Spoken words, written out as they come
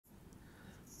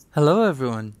Hello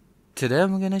everyone, today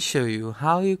I'm going to show you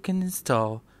how you can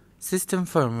install system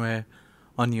firmware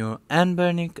on your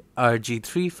Anbernic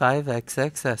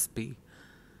RG35XXSP.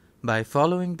 By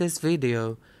following this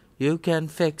video, you can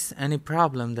fix any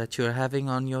problem that you're having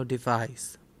on your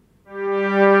device.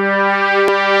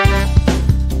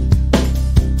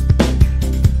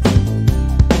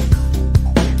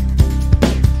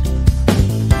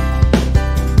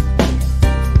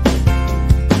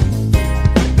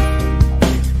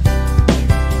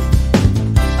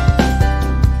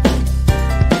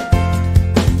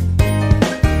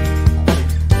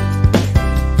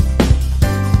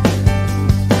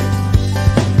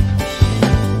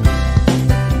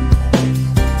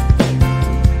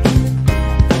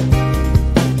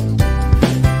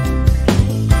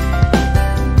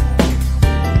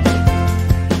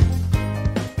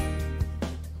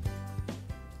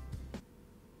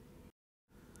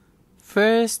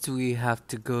 First, we have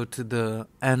to go to the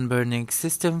Anbernic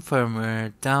system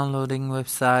firmware downloading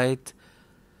website,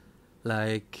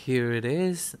 like here it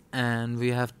is, and we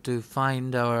have to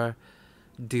find our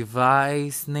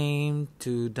device name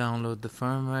to download the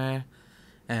firmware.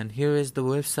 And here is the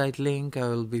website link. I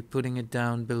will be putting it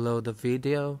down below the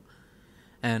video.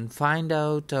 And find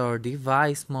out our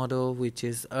device model, which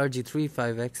is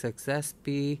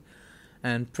RG35XXSP,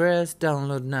 and press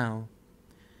download now.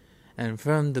 And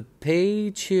from the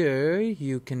page here,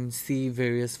 you can see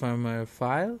various firmware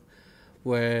file,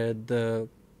 where the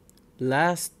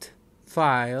last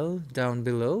file down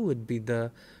below would be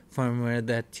the firmware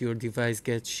that your device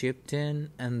gets shipped in,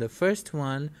 and the first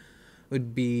one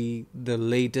would be the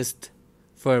latest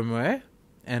firmware,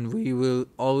 and we will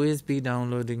always be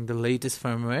downloading the latest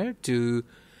firmware to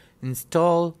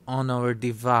install on our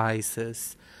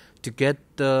devices to get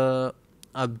the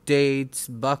updates,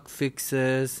 bug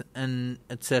fixes, and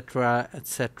etc.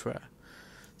 etc.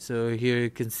 So here you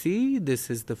can see this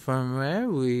is the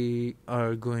firmware we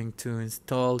are going to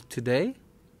install today,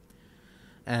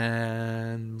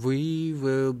 and we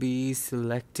will be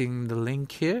selecting the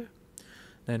link here,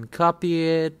 then copy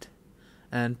it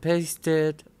and paste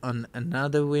it on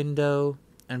another window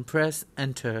and press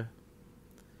enter,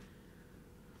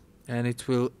 and it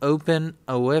will open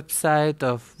a website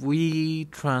of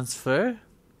WeTransfer,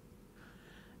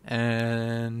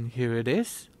 and here it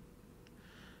is,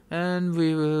 and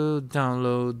we will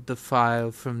download the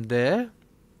file from there.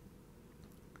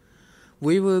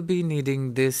 We will be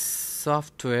needing this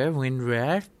software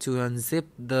WinRAR to unzip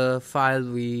the file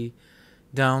we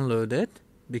downloaded,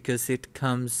 because it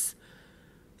comes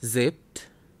zipped,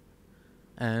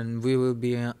 and we will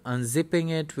be unzipping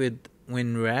it with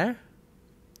WinRAR.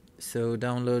 So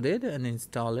download it and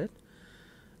install it,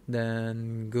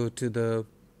 then go to the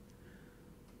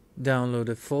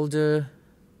downloaded folder,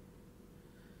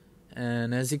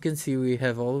 and as you can see, we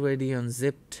have already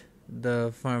unzipped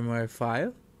the firmware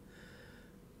file.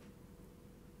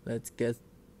 Let's get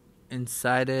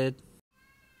inside it.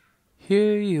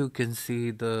 Here you can see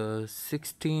the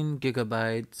 16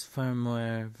 gigabytes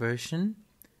firmware version,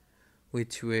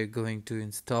 which we're going to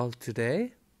install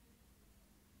today.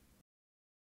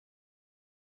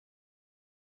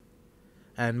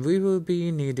 And we will be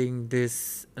needing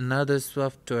this another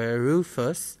software,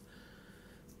 Rufus,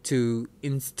 to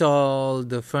install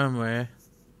the firmware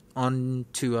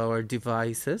onto our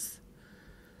devices.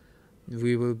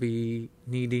 We will be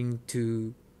needing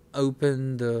to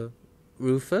open the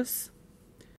Rufus.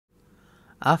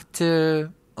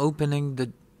 After opening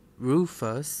the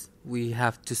Rufus, we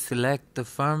have to select the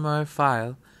firmware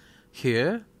file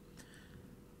here,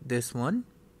 this one,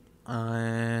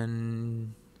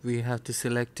 and we have to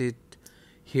select it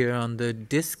here on the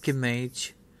disk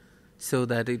image so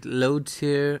that it loads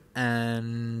here,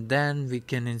 and then we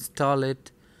can install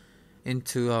it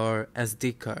into our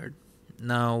SD card.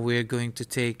 Now we're going to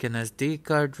take an SD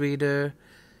card reader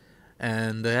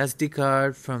and the SD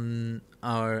card from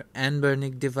our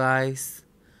Anbernic device.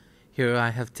 Here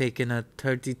I have taken a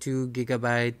 32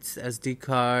 gigabytes SD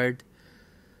card,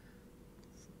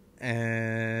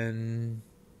 and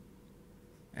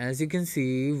as you can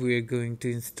see, we're going to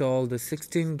install the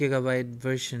 16 gigabyte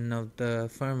version of the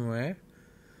firmware.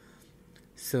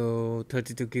 So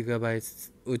 32 gigabytes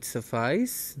would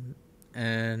suffice,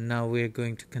 and now we're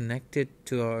going to connect it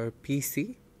to our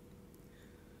PC.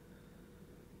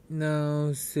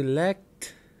 Now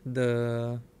select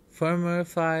the firmware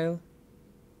file,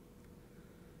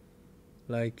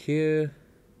 like here.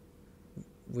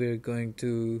 We're going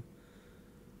to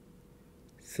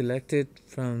select it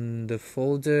from the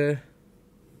folder.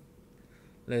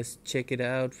 Let's check it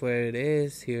out where it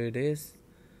is. Here it is,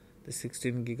 the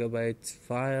 16 gigabytes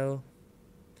file.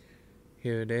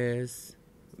 Here it is.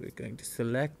 we're going to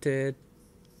select it,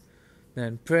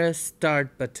 then press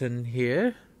start button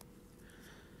here,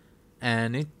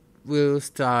 and it will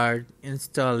start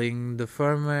installing the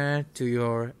firmware to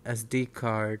your SD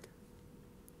card.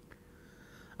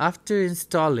 After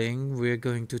installing, we're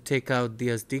going to take out the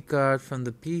SD card from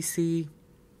the PC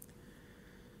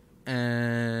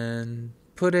and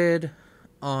put it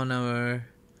on our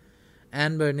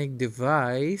Anbernic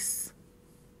device.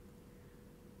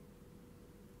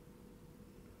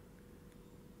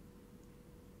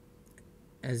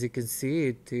 As you can see,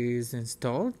 it is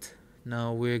installed.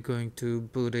 Now we're going to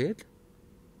boot it.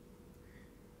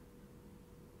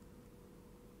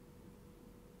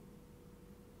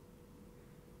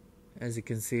 As you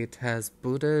can see, it has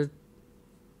booted.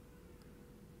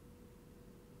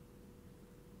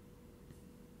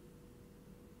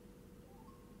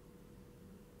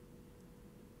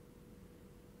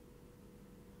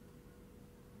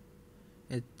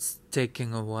 It's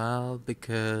taking a while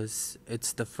because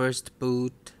it's the first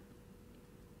boot.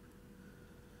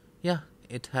 Yeah,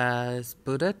 it has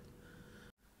booted.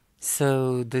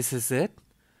 So this is it.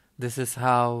 This is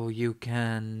how you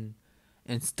can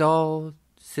install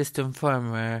system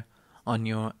firmware on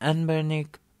your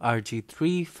Anbernic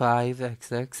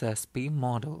RG35XXSP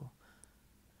model.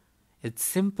 It's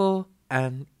simple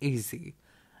and easy,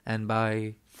 and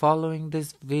by following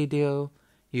this video,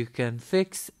 you can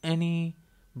fix any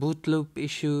boot loop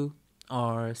issue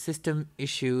or system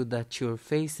issue that you're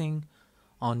facing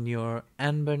on your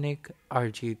Anbernic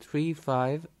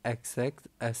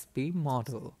RG35XXSP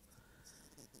model.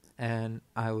 And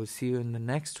I will see you in the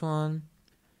next one.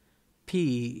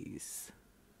 Peace.